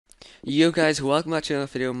Yo guys, welcome back to another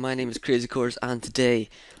video. My name is CrazyCorrs and today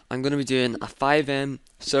I'm going to be doing a FiveM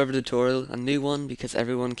server tutorial, a new one because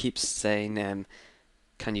everyone keeps saying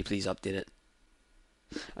can you please update it,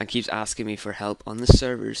 and keeps asking me for help on the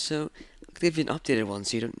servers. So I'll give you an updated one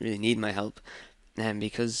so you don't really need my help,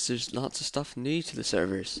 because there's lots of stuff new to the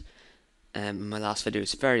servers. My last video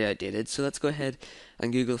is very outdated, so let's go ahead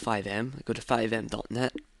and Google FiveM, go to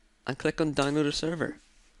fivem.net and click on download a server.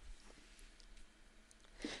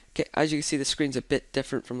 Okay, as you can see, the screen's a bit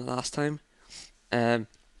different from the last time. Um,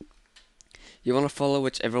 you want to follow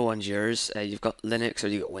whichever one's yours. You've got Linux or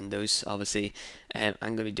you've got Windows, obviously. I'm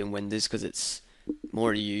going to be doing Windows because it's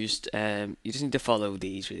more used. You just need to follow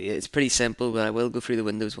these, really. It's pretty simple, but I will go through the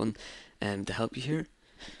Windows one to help you here.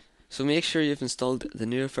 So make sure you've installed the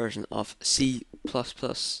newer version of C++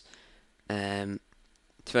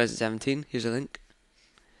 2017. Here's a link.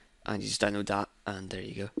 And you just download that, and there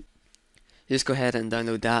you go. You just go ahead and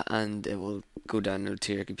download that and it will go download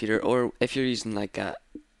to your computer, or if you're using like a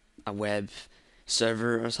web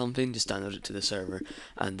server or something, just download it to the server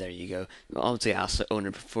and there you go. Obviously ask the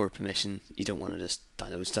owner for permission. You don't want to just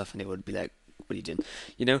download stuff and they would be like, what are you doing?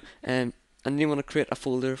 You know, and then you want to create a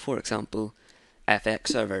folder, for example, FX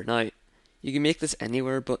Server. Now, you can make this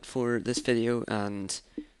anywhere but for this video, and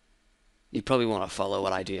you probably want to follow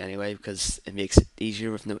what I do anyway because it makes it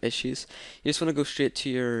easier with no issues. You just want to go straight to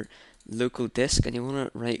your local disk and you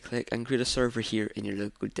want to right click and create a server here in your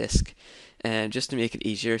local disk, and just to make it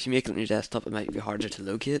easier. If you make it on your desktop it might be harder to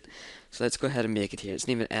locate, so let's go ahead and make it here. Let's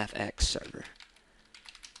name it FX Server.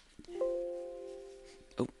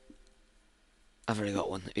 Oh, I've already got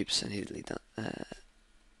one. Oops, I need to delete that. Yeah,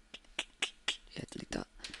 delete that.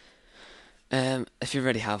 If you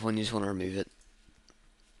already have one, you just want to remove it.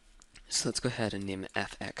 So let's go ahead and name it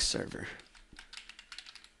FX Server.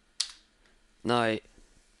 Now,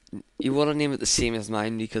 you want to name it the same as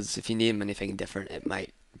mine, because if you name anything different it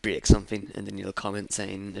might break something and then you'll comment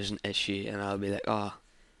saying there's an issue and I'll be like, oh,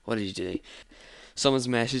 what did you do? Someone's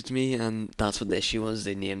messaged me and that's what the issue was.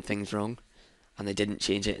 They named things wrong and they didn't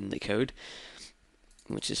change it in the code,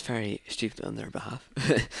 which is very stupid on their behalf.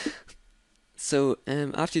 So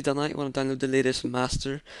after you've done that, you want to download the latest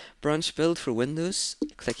master branch build for Windows.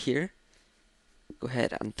 Click here, go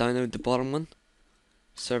ahead and download the bottom one,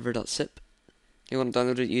 server.zip. You want to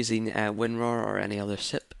download it using WinRAR or any other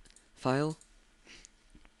zip file,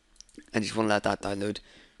 and you just want to let that download.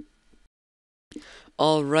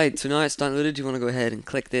 Alright, so now it's downloaded, you want to go ahead and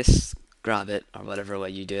click this, grab it, or whatever way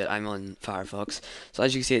you do it. I'm on Firefox, so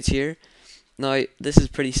as you can see it's here. Now this is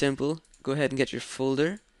pretty simple. Go ahead and get your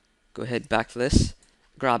folder, go ahead back to this,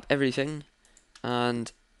 grab everything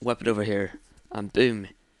and whip it over here, and boom.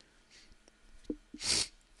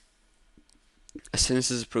 As soon as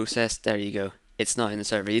this is processed, there you go. It's now in the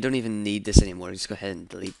server. You don't even need this anymore. Just go ahead and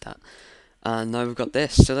delete that. And now we've got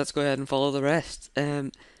this. So let's go ahead and follow the rest.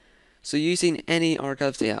 So using any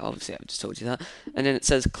archives, yeah, obviously I've just told you that. And then it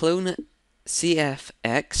says clone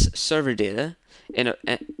CFX server data in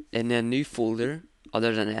a new folder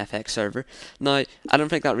other than FX server. Now I don't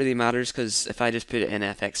think that really matters because if I just put it in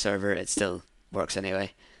FX server, it still works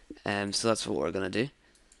anyway. So that's what we're gonna do.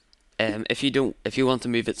 If you want to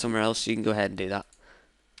move it somewhere else, you can go ahead and do that.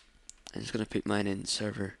 I'm just gonna put mine in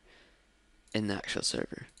server, in the actual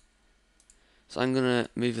server. So I'm gonna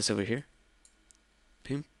move this over here.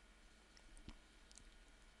 Boom.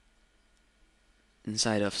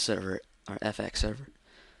 Inside of server, or FX server.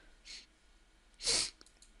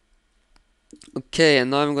 Okay,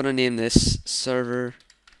 and now I'm gonna name this server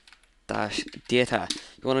dash data.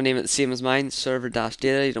 You want to name it the same as mine, server dash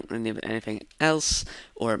data. You don't want to name it anything else,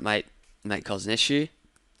 or it might cause an issue.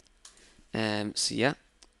 So yeah.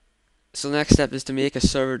 So the next step is to make a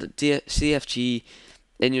server.cfg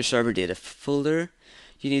in your server data folder.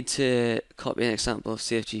 You need to copy an example of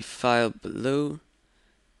CFG file below.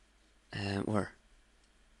 Where?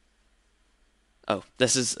 Oh,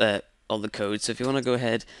 this is all the code. So if you want to go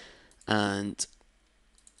ahead and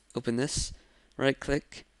open this, right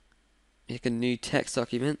click, make a new text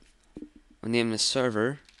document. We'll name this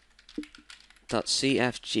server.cfg.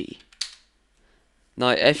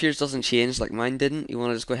 Now, if yours doesn't change like mine didn't, you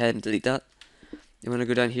want to just go ahead and delete that. You want to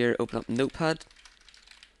go down here, open up Notepad,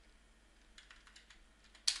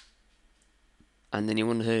 and then you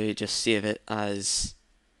want to just save it as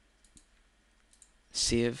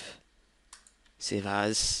save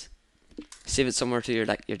it somewhere to your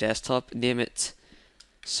desktop. Name it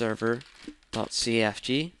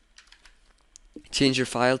server.cfg. Change your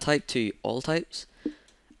file type to all types,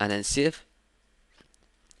 and then save.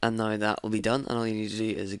 And now that will be done, and all you need to do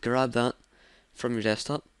is grab that from your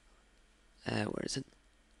desktop. Where is it?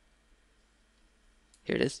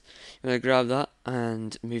 Here it is. You're going to grab that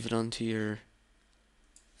and move it onto your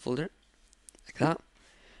folder, like that.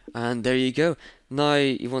 And there you go. Now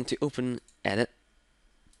you want to open edit,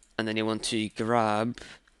 and then you want to grab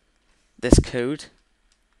this code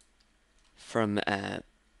from the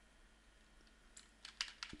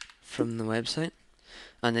website,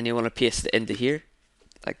 and then you want to paste it into here,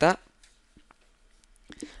 like that.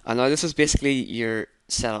 And now this is basically your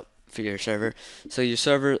setup for your server. So your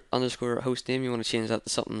server underscore host name, you want to change that to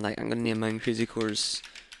something like, I'm going to name mine CrazyCorrs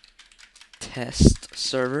test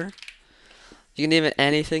server. You can name it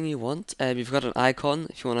anything you want. You've got an icon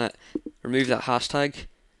if you want to remove that hashtag,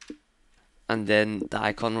 and then the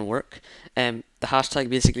icon will work. The hashtag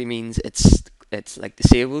basically means it's like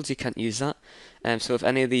disabled, you can't use that. So if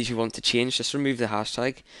any of these you want to change, just remove the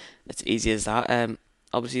hashtag. It's easy as that.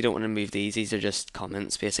 Obviously you don't want to remove these are just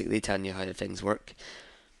comments basically telling you how the things work.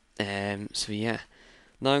 So yeah,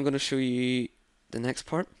 now I'm going to show you the next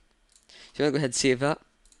part. So you want to go ahead and save that.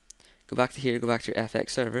 Go back to here, go back to your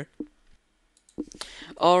FX server.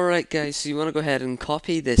 Alright guys, so you want to go ahead and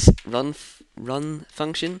copy this run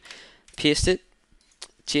function, paste it,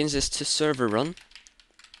 change this to server run,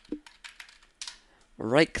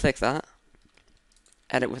 right click that,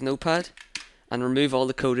 edit with notepad, and remove all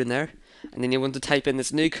the code in there. And then you want to type in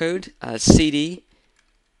this new code as cd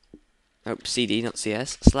not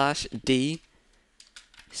cs, /d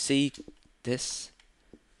c this.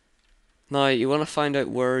 Now you want to find out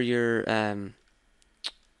where your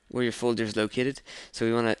folder is located. So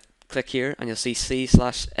we want to click here, and you'll see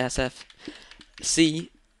c/sf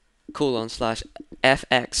c:/fx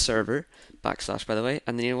server / by the way,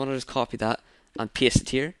 and then you want to just copy that and paste it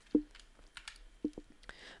here.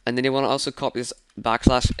 And then you want to also copy this /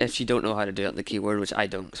 if you don't know how to do it in the keyboard, which I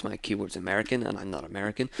don't because my keyboard's American and I'm not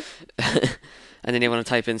American. And then you want to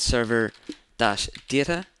type in server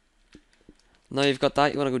 -data. Now you've got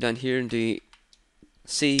that, you want to go down here and do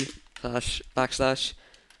c/fx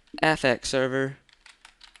server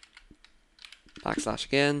 /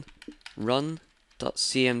 again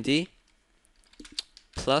run.cmd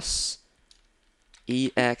plus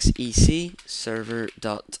exec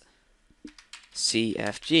server.cfg.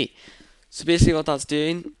 So basically what that's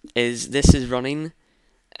doing is this is running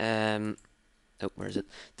where is it?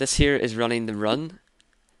 This here is running the run,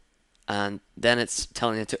 and then it's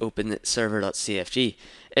telling it to open server.cfg.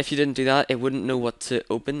 If you didn't do that, it wouldn't know what to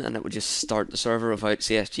open, and it would just start the server without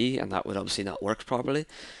CFG, and that would obviously not work properly.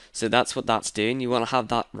 So that's what that's doing. You want to have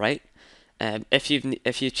that right. If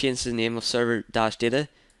you've changed the name of server-data,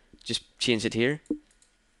 just change it here.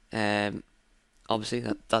 Obviously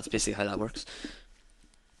that's basically how that works.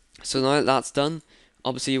 So now that that's done,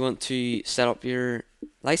 obviously you want to set up your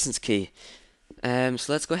license key. So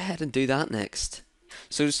let's go ahead and do that next.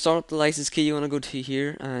 So to start up the license key, you want to go to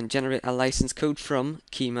here and generate a license code from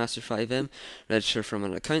Keymaster FiveM, register from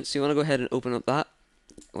an account. So you want to go ahead and open up that.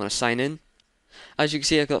 You want to sign in. As you can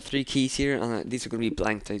see, I've got 3 keys here, and these are going to be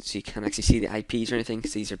blanked out, so you can't actually see the IPs or anything,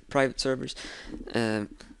 because these are private servers.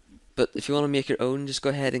 But if you want to make your own, just go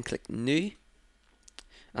ahead and click New,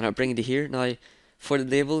 and I'll bring you to here. Now, for the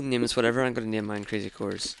label, name is whatever. I'm going to name mine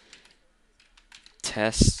CrazyCorrs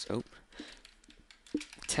Test.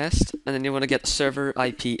 Test, and then you want to get the server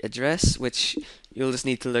IP address, which you'll just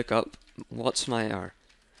need to look up. What's my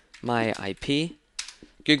IP?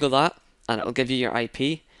 Google that, and it'll give you your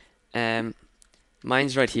IP.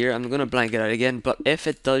 Mine's right here. I'm gonna blank it out again, but if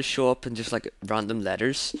it does show up in just like random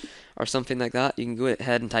letters or something like that, you can go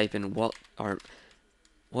ahead and type in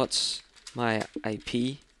what's my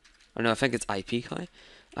IP. Or no, I think it's IP cow.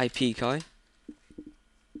 IP cow.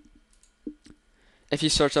 If you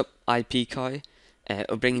search up IP cow,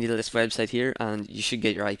 it'll bring you to this website here, and you should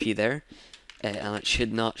get your IP there, and it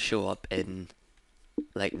should not show up in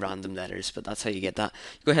like random letters, but that's how you get that.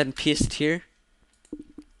 Go ahead and paste it here,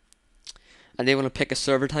 and they want to pick a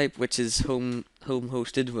server type, which is home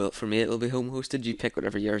hosted. Well, for me it will be home hosted. You pick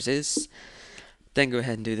whatever yours is. Then go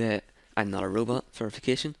ahead and do the I'm not a robot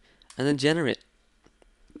verification, and then generate.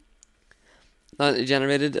 Now that you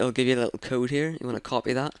generated, it'll give you a little code here. You want to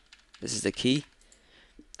copy that. This is the key.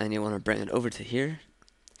 And you want to bring it over to here,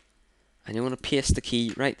 and you want to paste the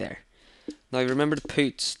key right there. Now remember to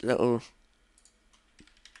put little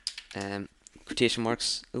quotation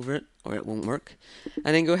marks over it, or it won't work.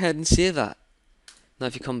 And then go ahead and save that. Now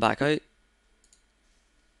if you come back out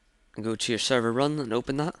and go to your server run and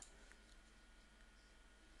open that,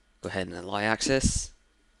 go ahead and allow access.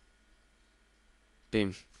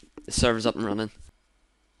 Boom, the server's up and running.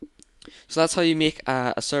 So that's how you make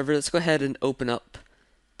a server. Let's go ahead and open up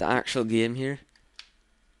the actual game here.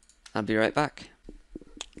 I'll be right back.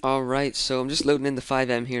 Alright, so I'm just loading in the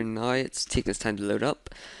FiveM here now. It's taking its time to load up.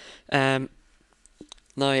 Now,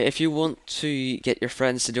 if you want to get your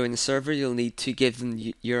friends to join the server, you'll need to give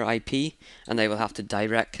them your IP, and they will have to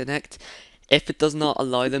direct connect. If it does not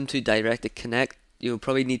allow them to direct connect, you'll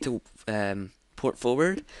probably need to port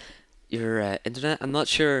forward your internet. I'm not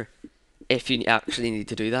sure if you actually need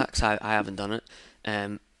to do that, because I haven't done it.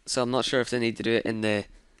 So I'm not sure if they need to do it in the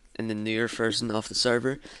newer version of the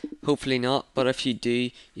server. Hopefully not, but if you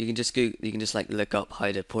do, you can just like look up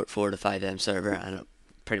how to port forward a FiveM server, and it'll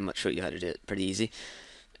pretty much show you how to do it. Pretty easy.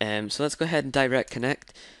 So let's go ahead and direct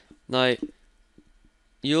connect. Now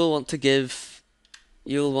you'll want to give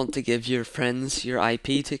your friends your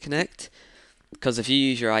IP to connect, because if you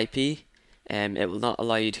use your IP, it will not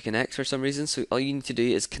allow you to connect for some reason. So all you need to do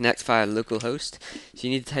is connect via localhost. So you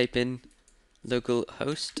need to type in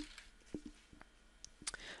localhost,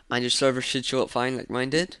 and your server should show up fine like mine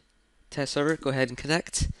did. Test server, go ahead and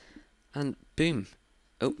connect, and boom.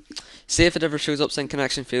 Oh, see if it ever shows up saying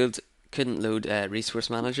connection failed, couldn't load resource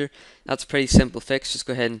manager. That's a pretty simple fix. Just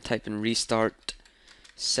go ahead and type in restart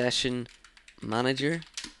session manager,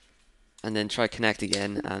 and then try connect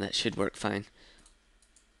again, and it should work fine.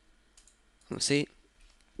 Let's see.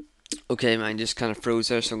 Okay, mine just kind of froze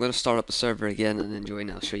there, so I'm going to start up the server again and then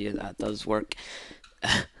join. I'll show you that does work.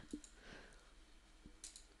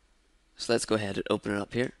 So let's go ahead and open it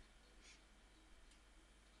up here.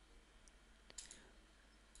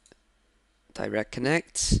 Direct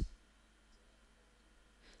connect.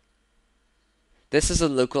 This is a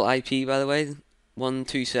local IP, by the way,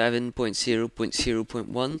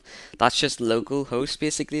 127.0.0.1. That's just local host,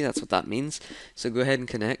 basically. That's what that means. So go ahead and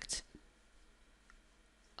connect.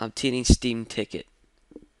 Obtaining Steam ticket.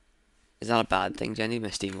 Is that a bad thing, Jenny? My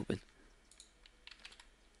Steam open.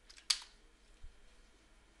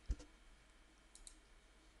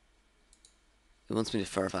 It wants me to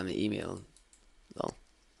verify my email. Well,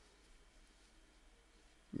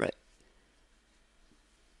 right.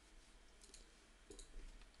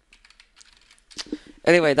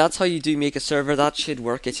 Anyway, that's how you do make a server. That should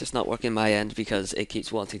work. It's just not working my end because it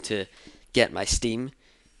keeps wanting to get my Steam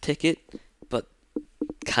ticket, but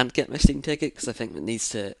can't get my Steam ticket because I think it needs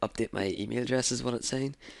to update my email address is what it's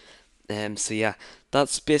saying. So yeah,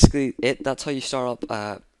 that's basically it. That's how you start up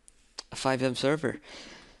a FiveM server.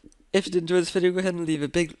 If you did enjoy this video, go ahead and leave a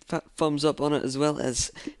big fat thumbs up on it, as well as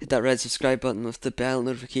hit that red subscribe button with the bell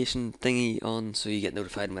notification thingy on so you get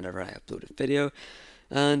notified whenever I upload a video.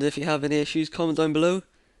 And if you have any issues, comment down below.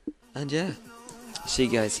 And yeah, see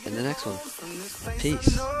you guys in the next one.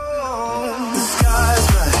 Peace.